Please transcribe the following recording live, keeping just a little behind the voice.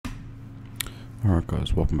Alright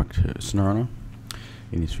guys, welcome back to SnowRunner.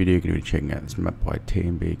 In this video you're going to be checking out this map by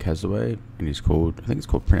TMB Castaway, and it's called, I think it's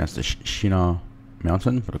called pronounced the Shina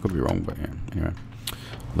Mountain, but I could be wrong, but yeah, anyway.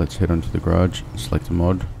 Let's head onto the garage, select a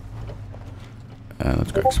mod, and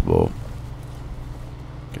let's go explore.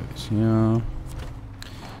 Get this here. Move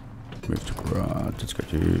to garage, let's go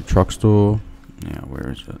to truck store. Now where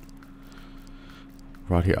is it?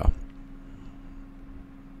 Right here.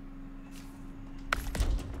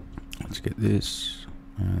 Let's get this,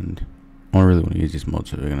 and I really want to use this mod,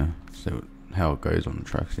 so we're gonna see how it goes on the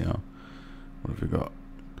tracks now. What have we got?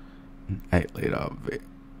 An 8 litre V.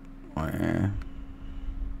 Oh yeah.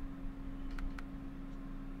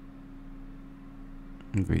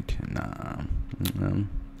 V10.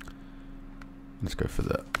 Let's go for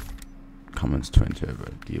the Cummins twin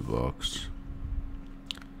turbo gearbox.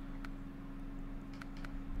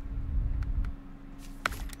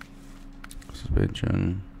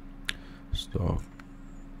 Suspension. Stock,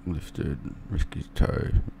 lifted, risky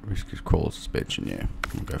toe, risky crawl suspension, yeah,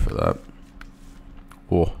 we'll go for that.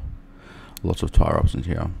 Oh, lots of tyre options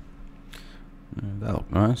here. That look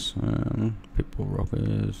nice. Pitbull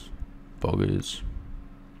rockers, boggers.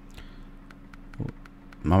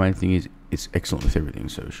 My main thing is it's excellent with everything,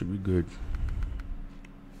 so it should be good.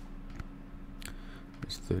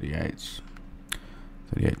 There's 38s,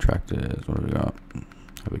 38 tractors. What do we got?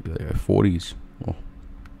 How big do they go? 40s. Oh.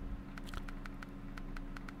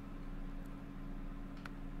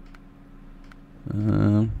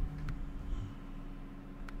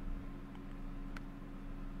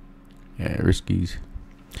 Yeah, riskies,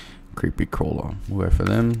 creepy crawler. We'll go for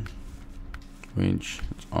them. Winch,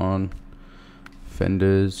 it's on.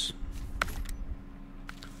 Fenders.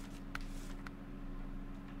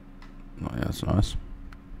 Oh yeah, that's nice.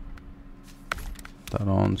 That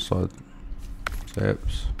on, side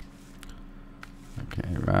steps.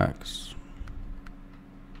 Okay, racks.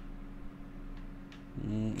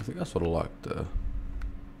 I think I sort of like the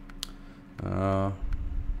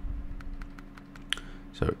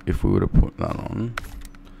so if we were to put that on,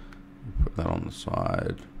 put that on the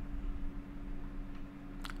side,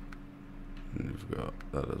 and we've got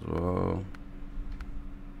that as well.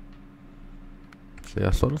 See, I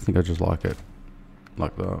sort of think I just like it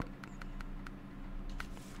like that.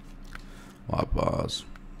 Light bars.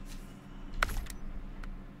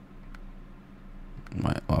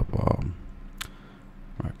 Light bar.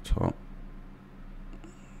 Right top.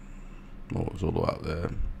 What was all the way up there?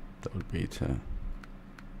 That would be to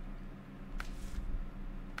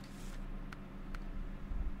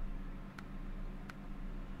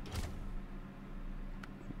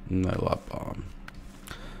no light bar.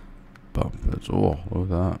 Bumpers. Oh,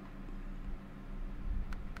 look at that.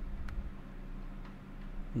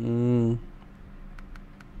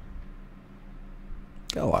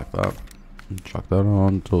 I like that. Chuck that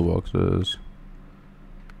on. Toolboxes.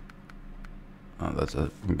 Oh, that's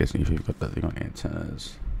it. I'm guessing if you've got that thing on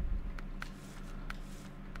antennas.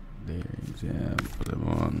 Bearings, yeah, put them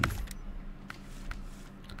on.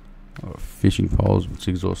 Oh, fishing poles with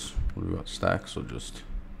exhaust. What have we got? Stacks or just?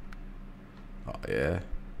 Oh yeah,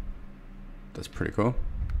 that's pretty cool.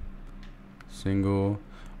 Single.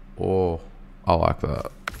 Oh, I like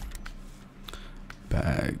that.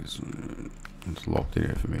 Bags. It's locked in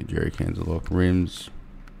here for me. Jerry cans are locked. Rims.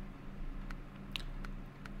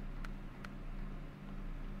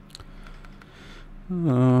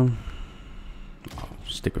 I'll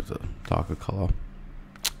stick with the darker color.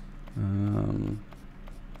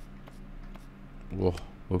 Whoa,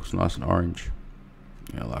 looks nice and orange.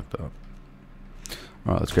 Yeah, I like that.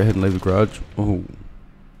 Alright, let's go ahead and leave the garage. Oh.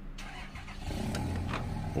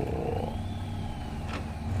 Oh.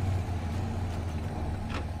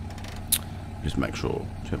 Just make sure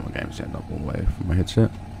turn my game sound up all the way from my headset.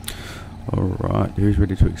 Alright, who's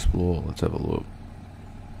ready to explore? Let's have a look.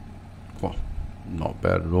 Oh, not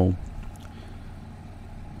bad at all.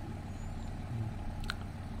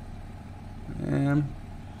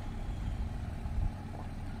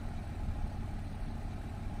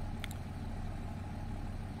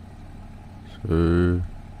 So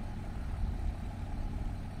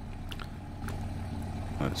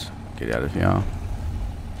let's get out of here.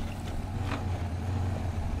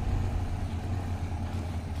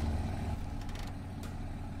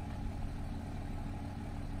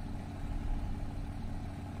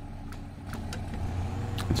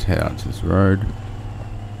 Let's head out to this road.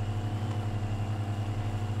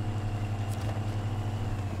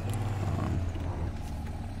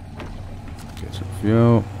 Get some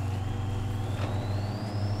fuel.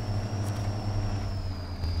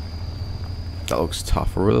 That looks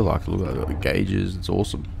tough. I really like the look of the gauges. It's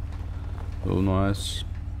awesome. Real nice.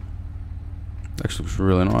 Actually looks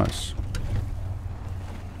really nice.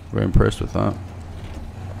 Very impressed with that.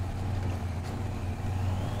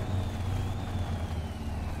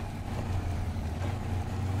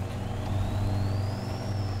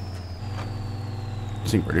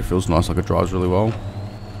 This thing really feels nice, like it drives really well.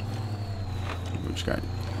 I'm just going,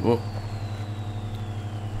 whoa.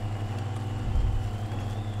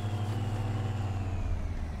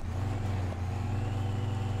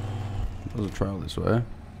 There's a trail this way.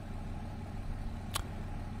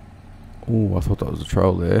 Oh, I thought that was a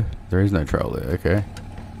trail there. There is no trail there, okay.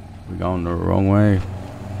 We're going the wrong way.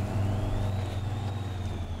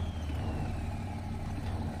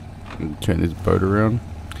 Turn this boat around.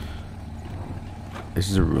 This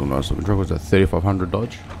is a real nice looking truck. It's a 3500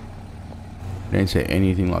 Dodge. I didn't see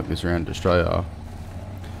anything like this around Australia.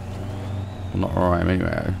 Well, not where I am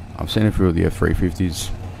anyway. I've seen a few of the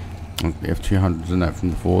F350s, like the F200s and that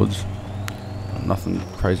from the Fords. Nothing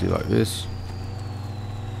crazy like this.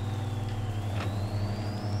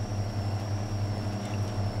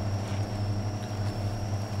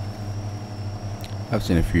 I've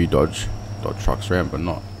seen a few Dodge trucks around, but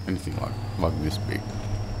not anything like this big.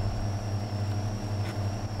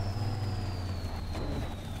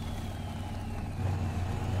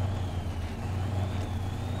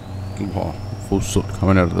 Wow, full soot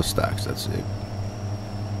coming out of the stacks, that's it.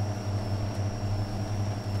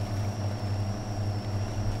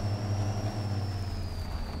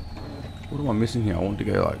 What am I missing here? I want to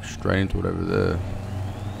go like straight into it over there.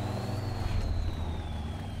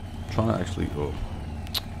 I'm trying to actually, oh.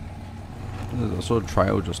 There's a sort of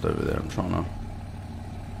trail just over there. I'm trying to.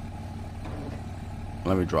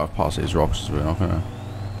 Let me drive past these rocks, we're not going to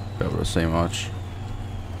be able to see much.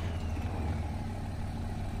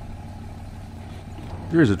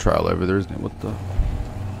 There is a trail over there, isn't it? What the?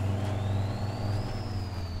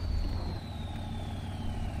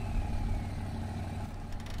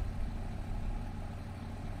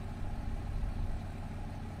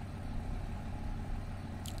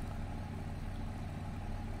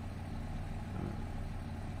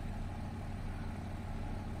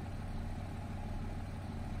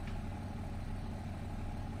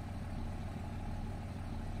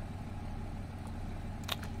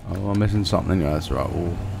 Oh, I'm missing something anyway, that's right.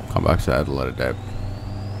 We'll come back to Adelaide Dab.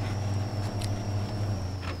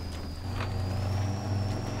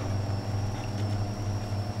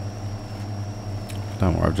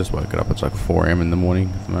 Don't worry, I've just woken up. It's like 4 AM in the morning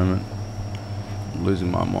at the moment. I'm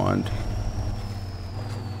losing my mind.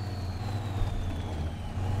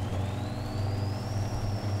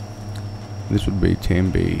 This would be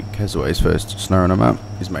TMB Castaway's first SnowRunner map.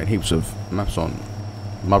 He's made heaps of maps on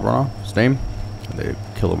MapRunner, Steam. They're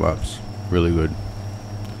killer maps, really good,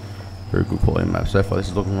 very good quality maps. So far this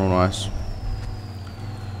is looking real nice.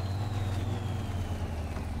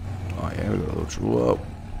 Oh yeah, we got a little true up.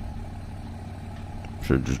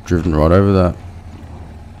 Should have just driven right over that.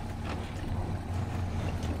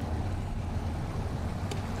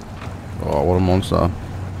 Oh, what a monster.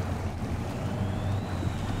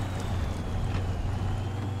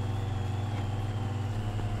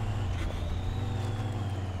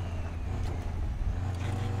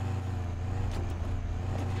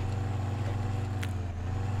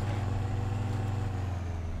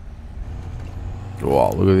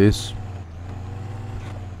 Wow, look at this.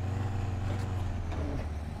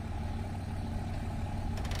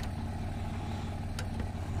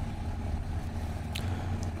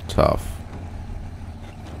 Tough.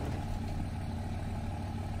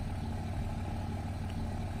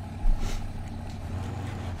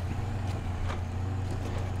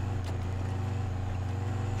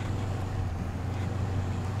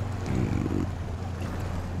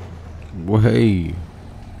 Way.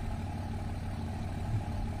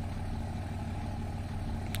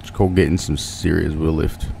 It's called getting some serious wheel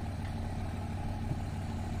lift.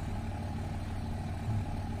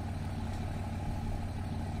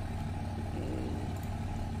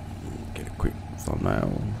 Get a quick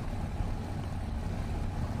thumbnail.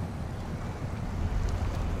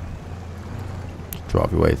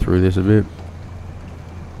 Drive your way through this a bit.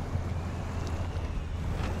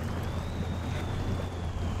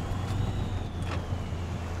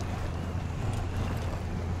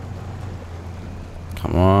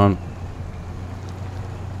 Come on.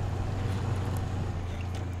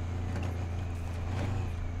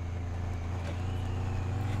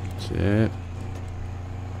 That's it.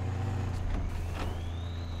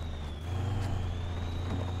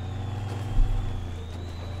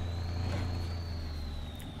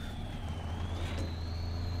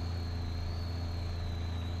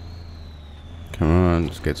 Come on,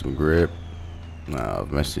 let's get some grip. Nah,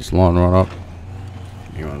 I've messed this line right up.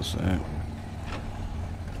 Give me one sec.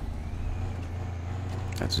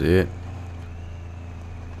 That's it.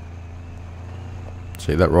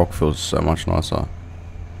 See, that rock feels so much nicer.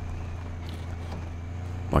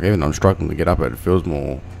 Like, even though I'm struggling to get up it, it feels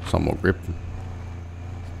somewhat grip.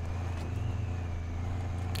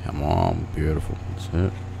 Come on, beautiful. That's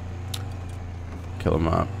it. Kill him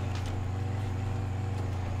up.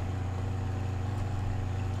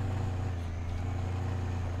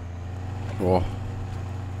 Oh,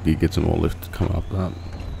 he gets some more lift coming up that.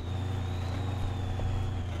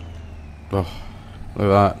 Oh, look at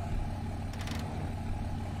that.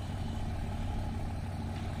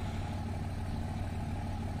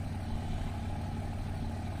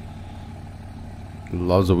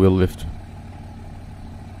 Loves a wheel lift.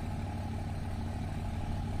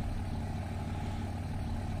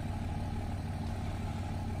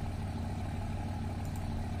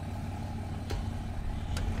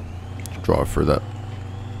 Drive through that.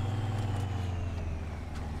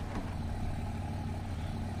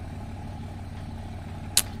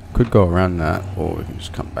 Could go around that, or we can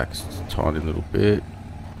just come back a tiny little bit.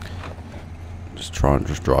 Just try and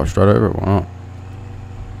just drive straight over it. Why not?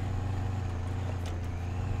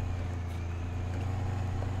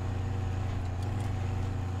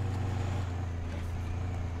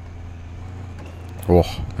 Oh,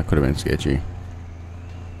 that could have been sketchy.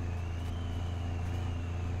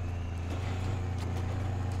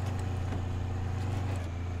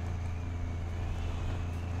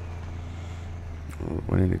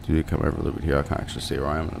 What do I need to do to come over a little bit here? I can't actually see where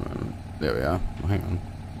I am at the moment. There we are. Oh, hang on.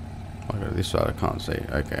 I go to this side, I can't see.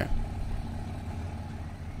 Okay.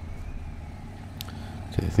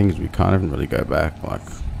 So the thing is, we can't even really go back. Like,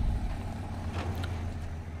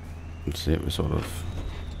 let's see, we're sort of.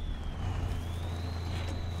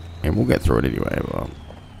 And we'll get through it anyway, but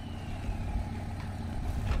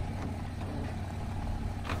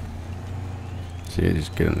see,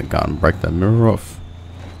 just get in the gun and break that mirror off.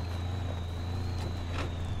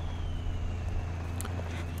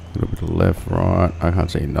 A little bit of left, right. I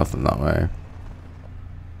can't see nothing that way.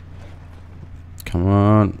 Come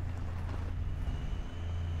on.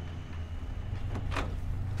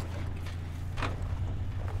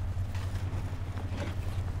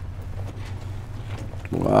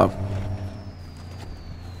 Wow.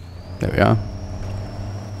 There we are.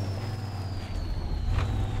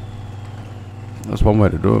 That's one way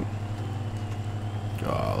to do it.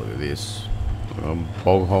 Oh, look at this. Look at a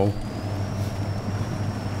bog hole.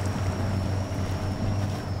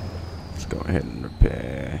 Let's go ahead and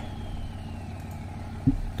repair.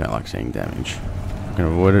 Don't like seeing damage. If I can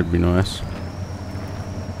avoid it, it'd be nice.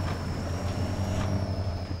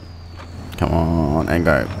 Come on, and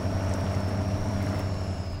go.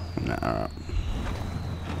 Nah.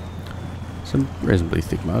 Some reasonably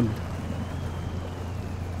thick mud.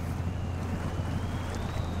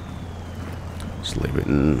 Just leave it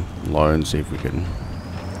in low and see if we can.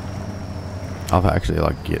 I'll actually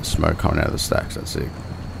like get smoke coming out of the stacks. That's it.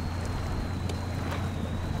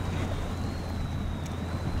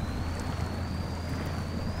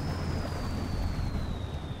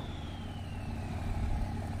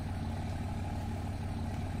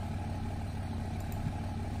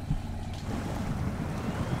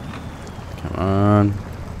 Come on.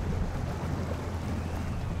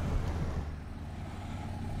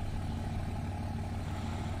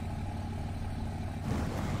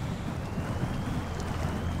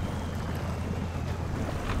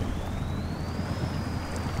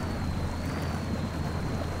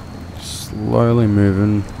 Slowly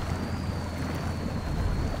moving.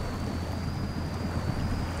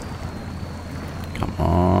 Come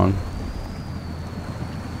on.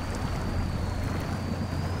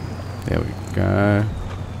 There we go.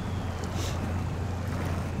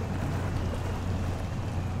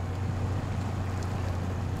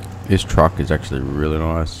 This truck is actually really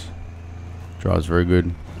nice. Drives very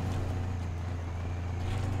good.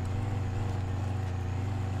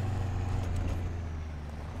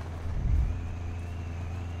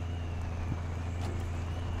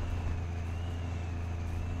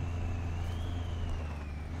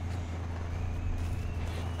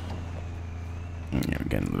 Yeah, I'm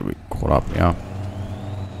getting a little bit caught up now.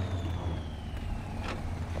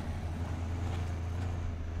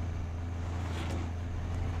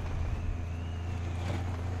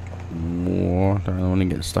 More, don't really want to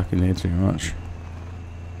get stuck in there too much.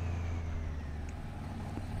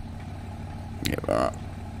 Yeah, but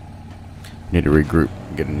need to regroup,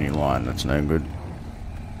 get a new line. That's no good.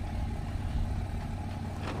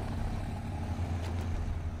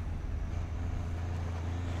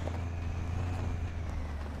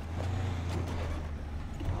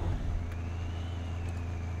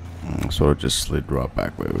 Sort of just slid right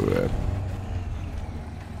back where we were.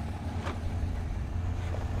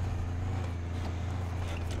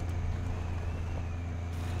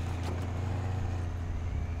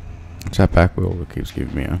 that back wheel that keeps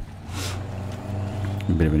giving me a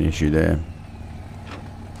bit of an issue there.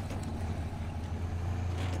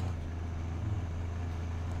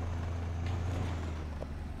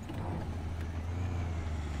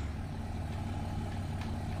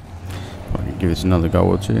 I can give this another go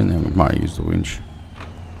or two, and then we might use the winch.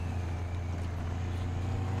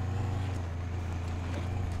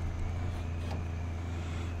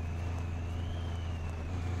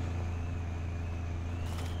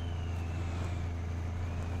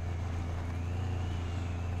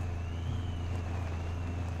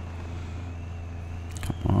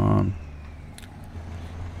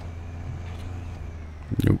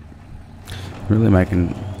 Nope. Really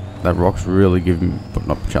making that rock's really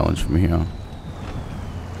putting up a challenge for me here.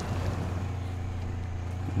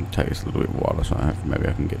 Take this a little bit wider so maybe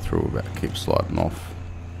I can get through without keep sliding off.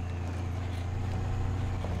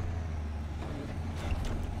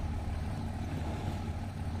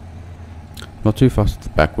 Not too fast if the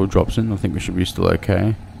back wheel drops in. I think we should be still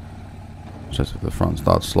okay. Just if the front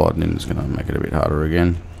starts sliding in, it's going to make it a bit harder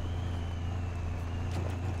again.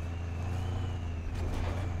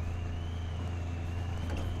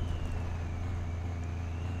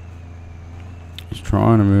 He's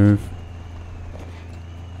trying to move.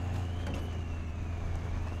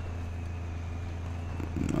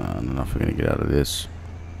 I don't know if we're going to get out of this.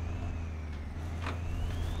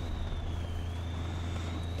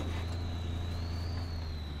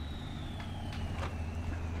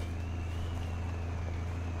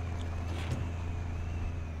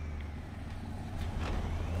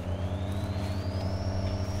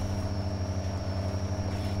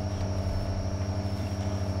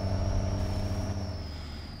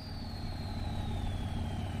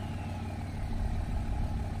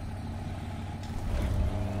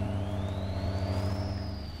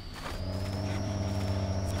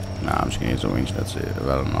 Nah, I'm just gonna use a winch, that's it,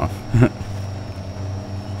 about enough.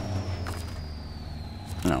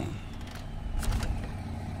 No.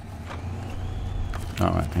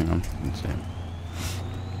 Alright, hang on, let's see.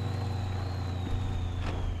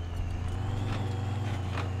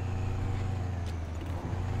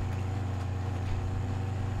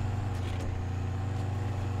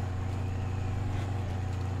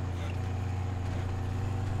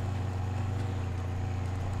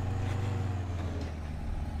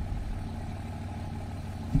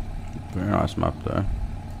 Very nice map though.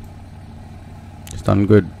 It's done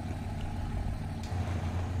good.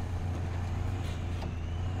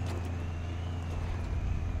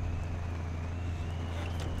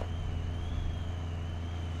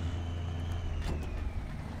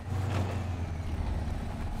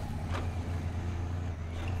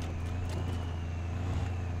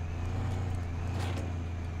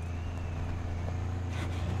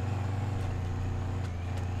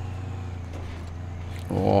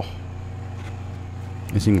 Oh.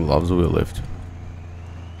 This thing loves the wheel lift.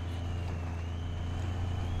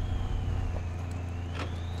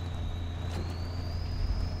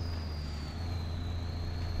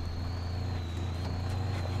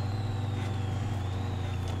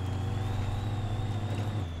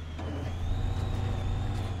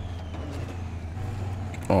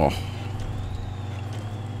 Oh.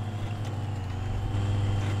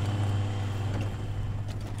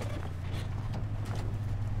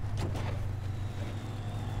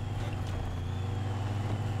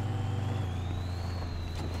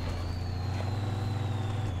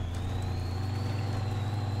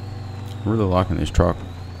 I'm really liking this truck.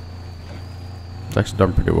 It's actually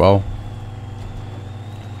done pretty well.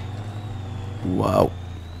 Wow.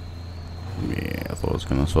 Yeah, I thought it was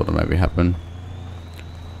gonna sort of maybe happen.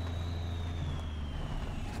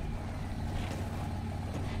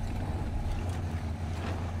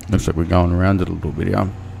 Looks like we're going around it a little bit here.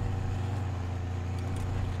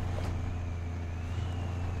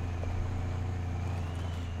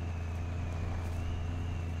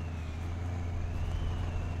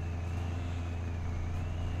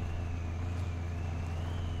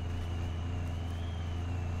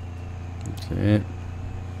 That's it.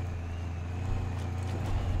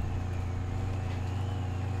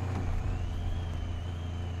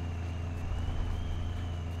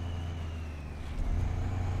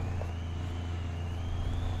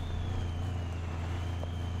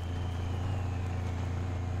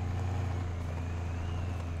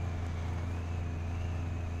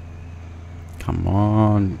 Come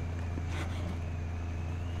on.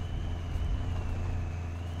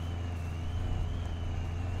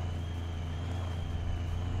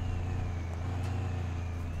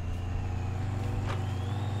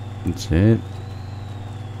 That's it.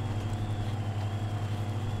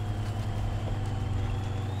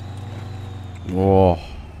 Whoa.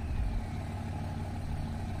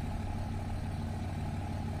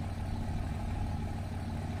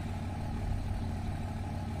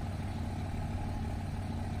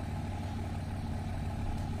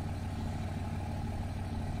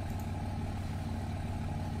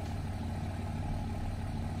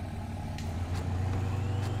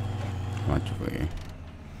 Much of a...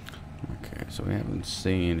 Okay, so we haven't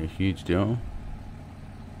seen a huge deal.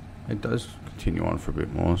 It does continue on for a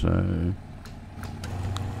bit more, so...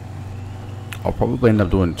 I'll probably end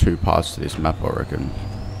up doing 2 parts to this map, I reckon.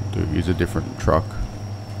 Use a different truck.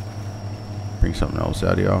 Bring something else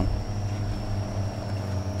out here.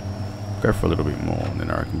 Go for a little bit more, and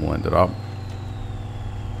then I reckon we'll end it up.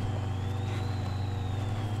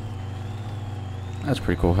 That's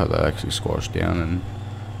pretty cool how they actually squash down and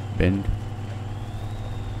bend.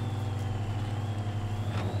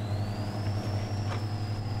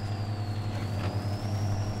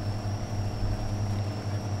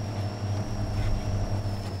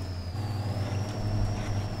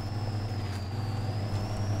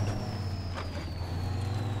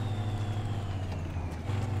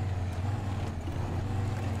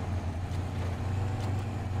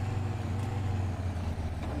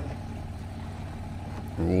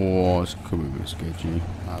 Oh, this could be a bit sketchy.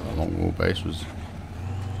 The long wheelbase was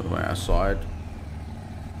sort of on our side.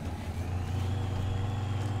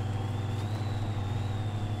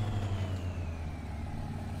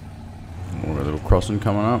 More of a little crossing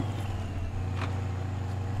coming up.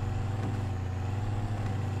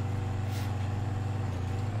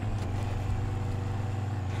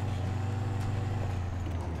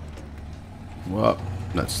 Well,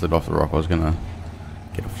 that slid off the rock. I was gonna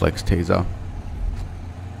get a flex teaser.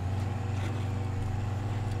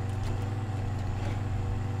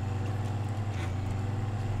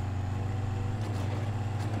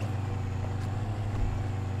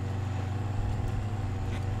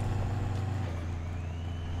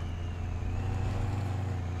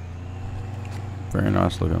 Very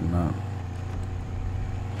nice looking map.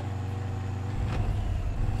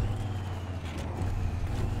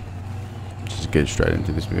 Just get straight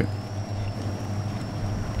into this bit.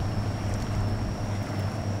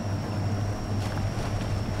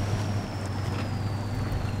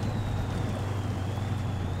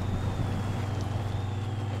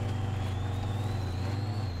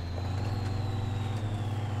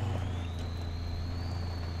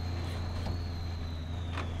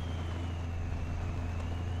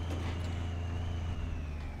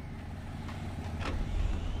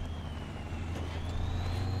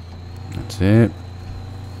 That's it.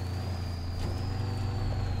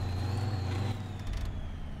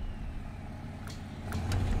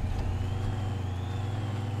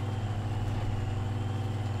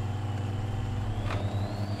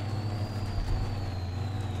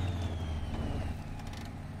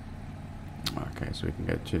 Okay, so we can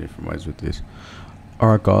go 2 different ways with this.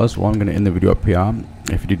 Alright guys, well I'm going to end the video up here.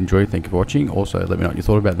 If you did enjoy, thank you for watching. Also, let me know what you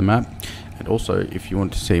thought about the map. And also, if you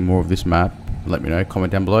want to see more of this map, let me know,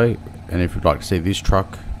 comment down below. And if you'd like to see this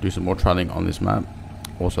truck do some more trialing on this map,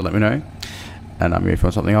 also let me know. And if you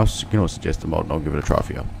want something else, you can always suggest a mod and I'll give it a try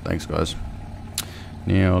for you. Thanks guys.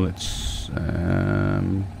 Now let's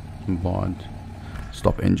combine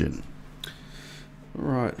stop engine.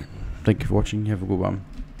 Alright, thank you for watching, have a good one.